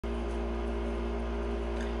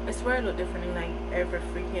I swear I look different in like every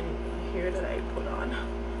freaking hair that I put on.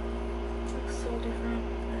 It looks so different.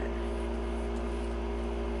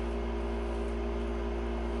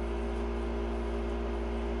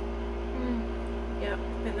 Yep,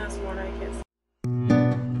 and that's more like it.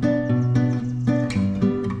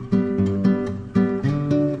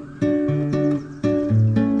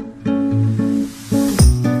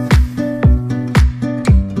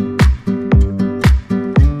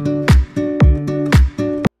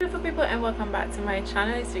 Welcome back to my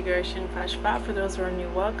channel. It's your girl Flashback. For those who are new,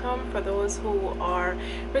 welcome. For those who are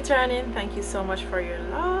returning, thank you so much for your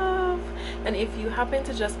love. And if you happen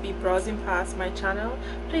to just be browsing past my channel,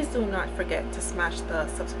 please do not forget to smash the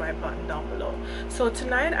subscribe button down below. So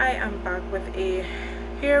tonight I am back with a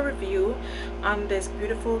hair review on this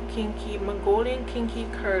beautiful kinky Mongolian kinky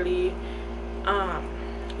curly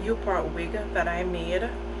U-part wig that I made,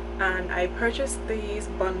 and I purchased these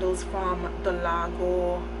bundles from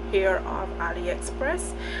Dolago hair of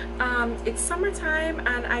Aliexpress. It's summertime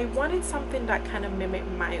and I wanted something that kind of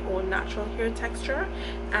mimicked my own natural hair texture,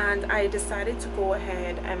 and I decided to go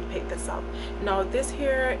ahead and pick this up. Now this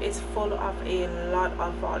hair is full of a lot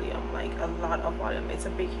of volume, like a lot of volume. It's a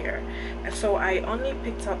big hair, so I only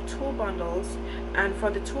picked up 2 bundles, and for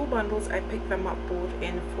the 2 bundles I picked them up both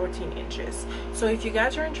in 14 inches. So if you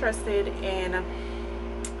guys are interested in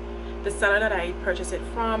the seller that I purchased it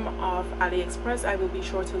from of Aliexpress, I will be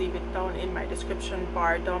sure to leave it down in my description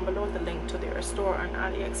bar down below, the link to their store on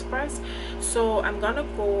Aliexpress. So I'm gonna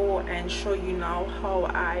go and show you now how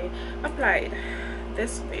I applied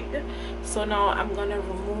this wig. So now I'm gonna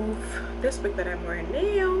remove this wig that I'm wearing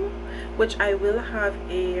now, which I will have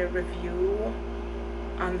a review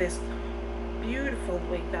on this beautiful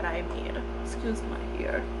wig that I made. Excuse my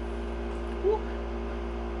hair. Ooh.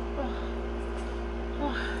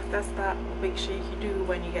 That's that wig shake you do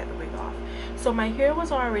when you get the wig off. So my hair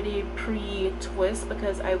was already pre-twist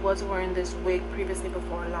because I was wearing this wig previously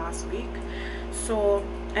before last week. So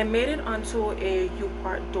I made it onto a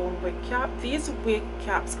U-part dome wig cap. These wig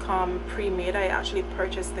caps come pre-made. I actually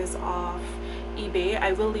purchased this off eBay.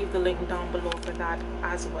 I will leave the link down below for that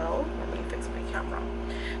as well. Let me fix my camera.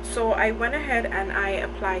 So I went ahead and I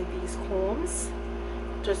applied these combs,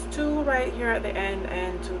 just 2 right here at the end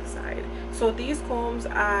and to the side. So these combs,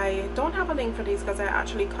 I don't have a link for these because I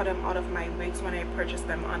actually cut them out of my wigs when I purchased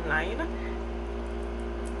them online.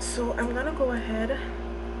 So I'm gonna go ahead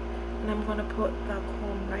and I'm gonna put that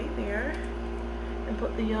comb right there and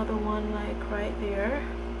put the other one like right there,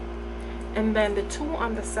 and then the 2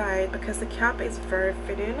 on the side, because the cap is very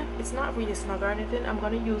fitting, it's not really snug or anything. I'm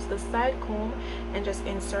gonna use the side comb and just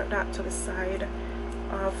insert that to the side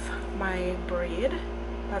of my braid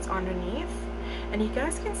that's underneath, and you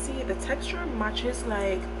guys can see the texture matches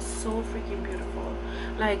like so freaking beautiful.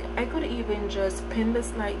 Like I could even just pin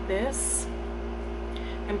this like this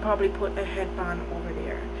and probably put a headband over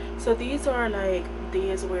there. So these are like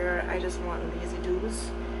days where I just want lazy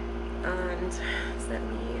doos. And let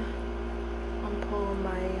me unpull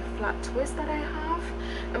my flat twist that I have.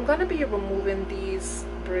 I'm gonna be removing these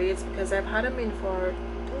braids because I've had them in for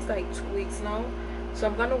it was like 2 weeks now. So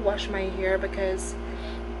I'm gonna wash my hair because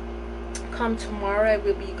come tomorrow I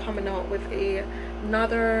will be coming out with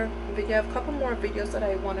another video. I have a couple more videos that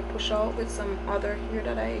I want to push out with some other hair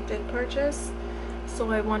that I did purchase, so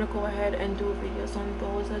I want to go ahead and do videos on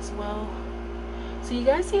those as well. So you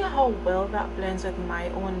guys see how well that blends with my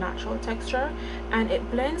own natural texture, and it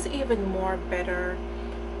blends even more better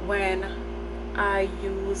when I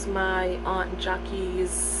use my Aunt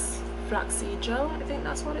Jackie's flaxseed gel. I think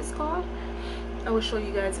that's what it's called. I will show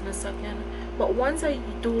you guys in a second. But once I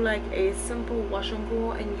do like a simple wash and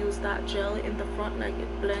go and use that gel in the front, like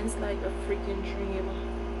it blends like a freaking dream.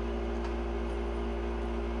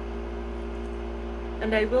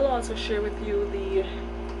 And I will also share with you the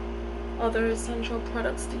other essential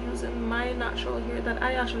products to use in my natural hair that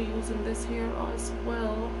I actually use in this hair as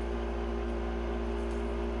well.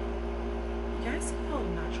 You guys see how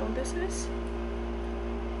natural this is?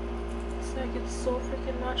 It's like it's so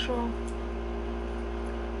freaking natural.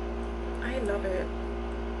 I love it.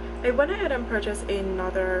 I went ahead and purchased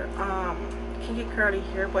another kinky curly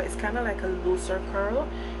hair, but it's kind of like a looser curl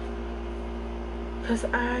because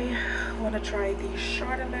I want to try the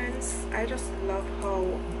shorter lengths. I just love how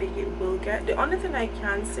big it will get. The only thing I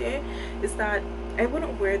can say is that I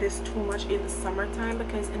wouldn't wear this too much in the summertime,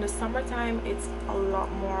 because in the summertime it's a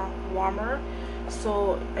lot more warmer,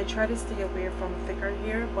 so I try to stay away from thicker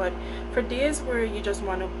hair. But for days where you just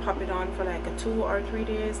want to pop it on for like a 2 or 3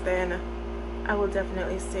 days, then I will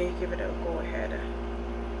definitely say give it a go ahead.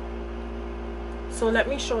 So let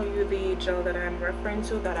me show you the gel that I'm referring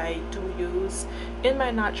to, that I do use in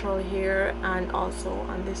my natural hair and also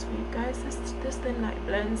on this wig, guys. This thing like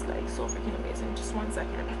blends like so freaking amazing. Just one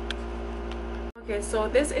second. Okay, so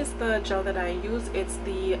this is the gel that I use. It's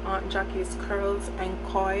the Aunt Jackie's Curls and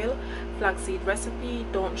Coil Flaxseed Recipe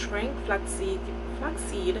Don't Shrink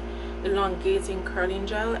Flaxseed Elongating Curling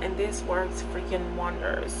Gel, and this works freaking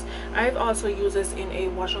wonders. I've also used this in a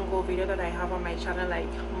wash and go video that I have on my channel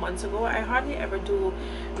like months ago. I hardly ever do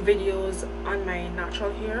videos on my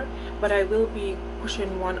natural hair, but I will be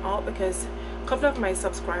pushing one out because a couple of my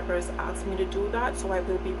subscribers asked me to do that, so I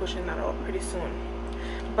will be pushing that out pretty soon.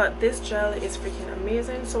 But this gel is freaking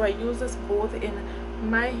amazing. So I use this both in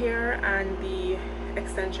my hair and the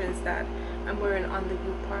extensions that I'm wearing on the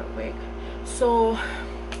U-part wig. So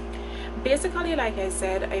basically, like I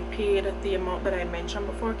said, I paid the amount that I mentioned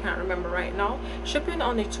before. Can't remember right now. Shipping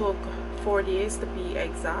only took 4 days to be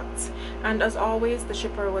exact, and as always the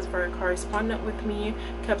shipper was very correspondent with me,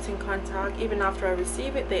 kept in contact. Even after I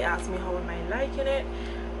received it, they asked me how am I liking it.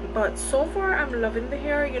 But so far I'm loving the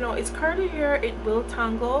hair. You know, it's curly hair, it will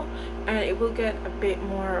tangle and it will get a bit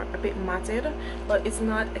matted, but it's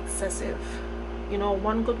not excessive. You know,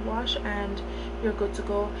 one good wash and you're good to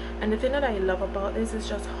go. And the thing that I love about this is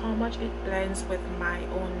just how much it blends with my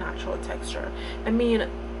own natural texture. I mean,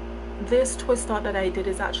 this twist out that I did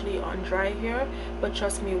is actually on dry hair, but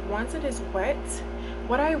trust me, once it is wet,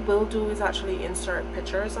 what I will do is actually insert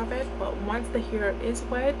pictures of it, but once the hair is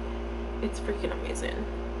wet, it's freaking amazing.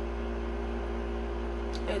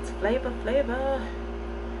 It's flavor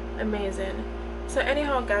amazing. So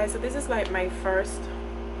anyhow, guys, so this is like my first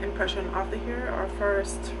impression of the hair, or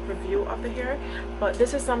first review of the hair, but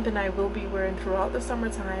this is something I will be wearing throughout the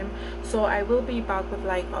summertime, so I will be back with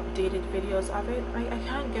like updated videos of it. I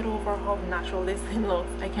can't get over how natural this thing looks.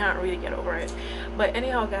 I can't really get over it. But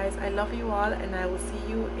anyhow, guys, I love you all and I will see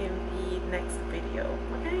you in the next video.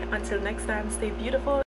 Okay, until next time, stay beautiful.